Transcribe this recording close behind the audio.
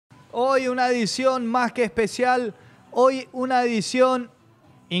Hoy una edición más que especial, hoy una edición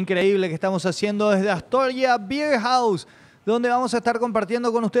increíble que estamos haciendo desde Astoria Beer House, donde vamos a estar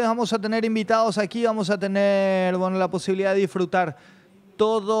compartiendo con ustedes, vamos a tener invitados aquí, vamos a tener la posibilidad de disfrutar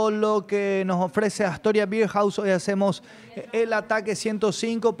todo lo que nos ofrece Astoria Beer House. Hoy hacemos el ataque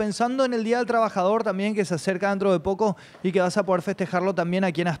 105, pensando en el Día del Trabajador también, que se acerca dentro de poco y que vas a poder festejarlo también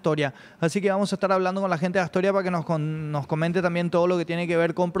aquí en Astoria. Así que vamos a estar hablando con la gente de Astoria para que nos comente también todo lo que tiene que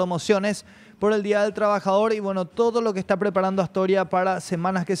ver con promociones por el Día del Trabajador y bueno, todo lo que está preparando Astoria para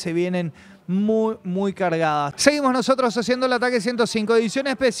semanas que se vienen muy cargadas. Seguimos nosotros haciendo el ataque 105, edición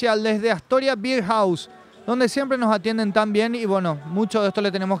especial desde Astoria Beer House, donde siempre nos atienden tan bien y bueno, mucho de esto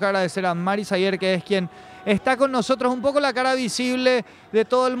le tenemos que agradecer a Mari Sayer, que es quien está con nosotros, un poco la cara visible de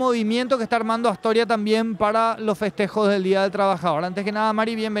todo el movimiento que está armando Astoria también para los festejos del Día del Trabajador. Antes que nada,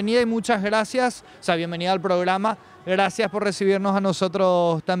 Mari, bienvenida y muchas gracias, o sea, bienvenida al programa, gracias por recibirnos a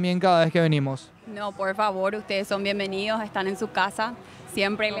nosotros también cada vez que venimos. No, por favor, ustedes son bienvenidos, están en su casa,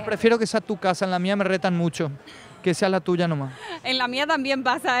 siempre les... Prefiero que sea tu casa, en la mía me retan mucho. Que sea la tuya nomás. En la mía también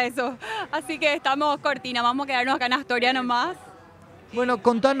pasa eso, así que estamos cortina, vamos a quedarnos acá en Astoria nomás. Bueno,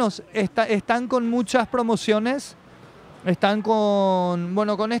 contanos, están con muchas promociones, están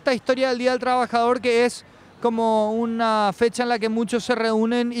con esta historia del Día del Trabajador, que es como una fecha en la que muchos se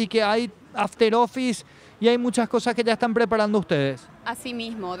reúnen y que hay after office y hay muchas cosas que ya están preparando ustedes. Así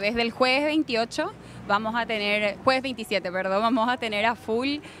mismo, desde el jueves 28 vamos a tener, jueves 27, perdón, vamos a tener a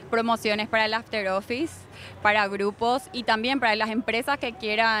full promociones para el after office, para grupos y también para las empresas que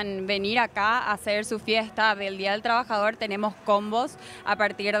quieran venir acá a hacer su fiesta del Día del Trabajador. Tenemos combos a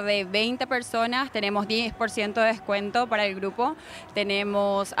partir de 20 personas, tenemos 10% de descuento para el grupo,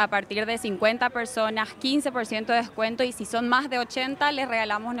 tenemos a partir de 50 personas 15% de descuento y si son más de 80 les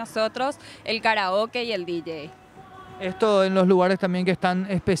regalamos nosotros el karaoke y el DJ. Esto en los lugares también que están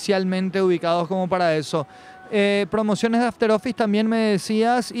especialmente ubicados como para eso. Promociones de After Office también me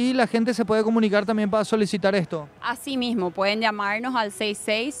decías y la gente se puede comunicar también para solicitar esto. Así mismo, pueden llamarnos al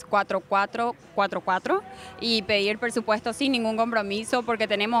 664444 y pedir presupuesto sin ningún compromiso porque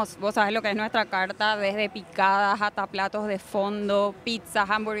tenemos, vos sabés lo que es nuestra carta, desde picadas hasta platos de fondo, pizzas,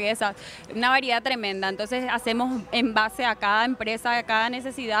 hamburguesas, una variedad tremenda. Entonces hacemos en base a cada empresa, a cada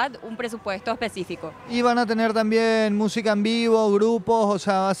necesidad, un presupuesto específico. Y van a tener también música en vivo, grupos, o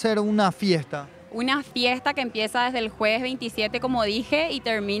sea, va a ser una fiesta. Una fiesta que empieza desde el jueves 27, como dije, y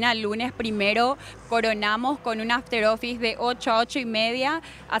termina el lunes 1. Coronamos con un after office de 8 a 8 y media.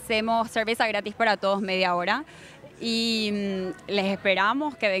 Hacemos cerveza gratis para todos, media hora. Y les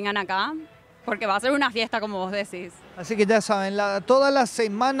esperamos que vengan acá, porque va a ser una fiesta, como vos decís. Así que ya saben, toda la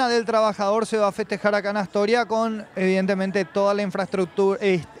Semana del Trabajador se va a festejar acá en Astoria con, evidentemente, toda la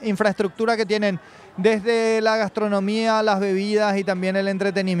infraestructura que tienen desde la gastronomía, las bebidas y también el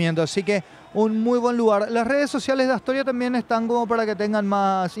entretenimiento. Así que un muy buen lugar. Las redes sociales de Astoria también están como para que tengan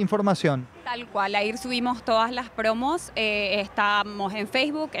más información. Tal cual, ahí subimos todas las promos, estamos en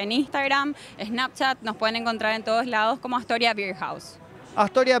Facebook, en Instagram, Snapchat, nos pueden encontrar en todos lados como Astoria Beer House.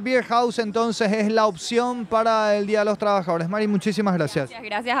 Astoria Beer House entonces es la opción para el Día de los Trabajadores. Mari, muchísimas gracias.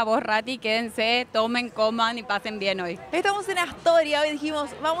 Gracias a vos, Rati, quédense, tomen, coman y pasen bien hoy. Estamos en Astoria, hoy dijimos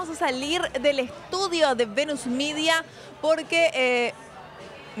vamos a salir del estudio de Venus Media porque...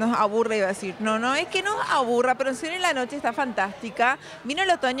 nos aburre, iba a decir. No es que nos aburra, pero en serio la noche está fantástica. Vino el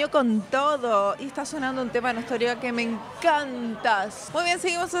otoño con todo y está sonando un tema en Astoria que me encanta. Muy bien,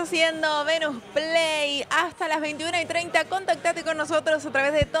 seguimos haciendo Venus Play hasta las 21:30. Contactate con nosotros a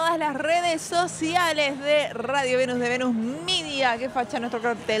través de todas las redes sociales de Radio Venus, de Venus Media. Qué facha nuestro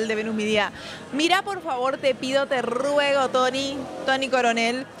cartel de Venus Media. Mirá, por favor, te pido, te ruego, Tony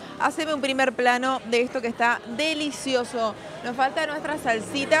Coronel, haceme un primer plano de esto que está delicioso. Nos falta nuestra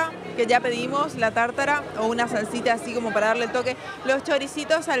salsita, que ya pedimos, la tártara, o una salsita así como para darle el toque. Los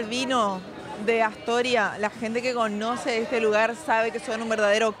choricitos al vino de Astoria, la gente que conoce este lugar sabe que son un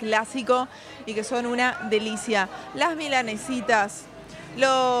verdadero clásico y que son una delicia. Las milanesitas,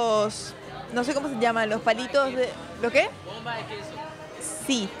 los... no sé cómo se llaman, los palitos de... ¿Lo qué? Bomba de queso.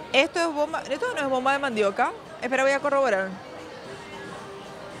 Sí, esto no es bomba de mandioca. Espera, voy a corroborar.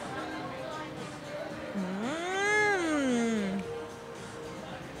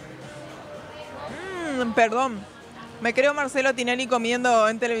 Perdón, me creo Marcelo Tinelli comiendo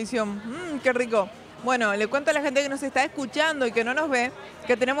en televisión. Qué rico. Bueno, le cuento a la gente que nos está escuchando y que no nos ve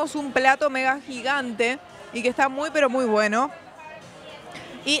que tenemos un plato mega gigante y que está muy pero muy bueno.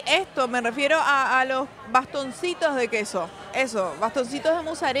 Y esto me refiero a los bastoncitos de queso. Eso, bastoncitos de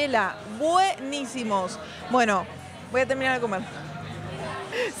mozzarella. Buenísimos. Bueno, voy a terminar de comer.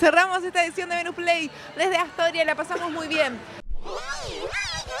 Cerramos esta edición de Venus Play desde Astoria. La pasamos muy bien.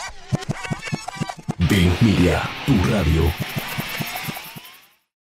 Venus Media, tu radio.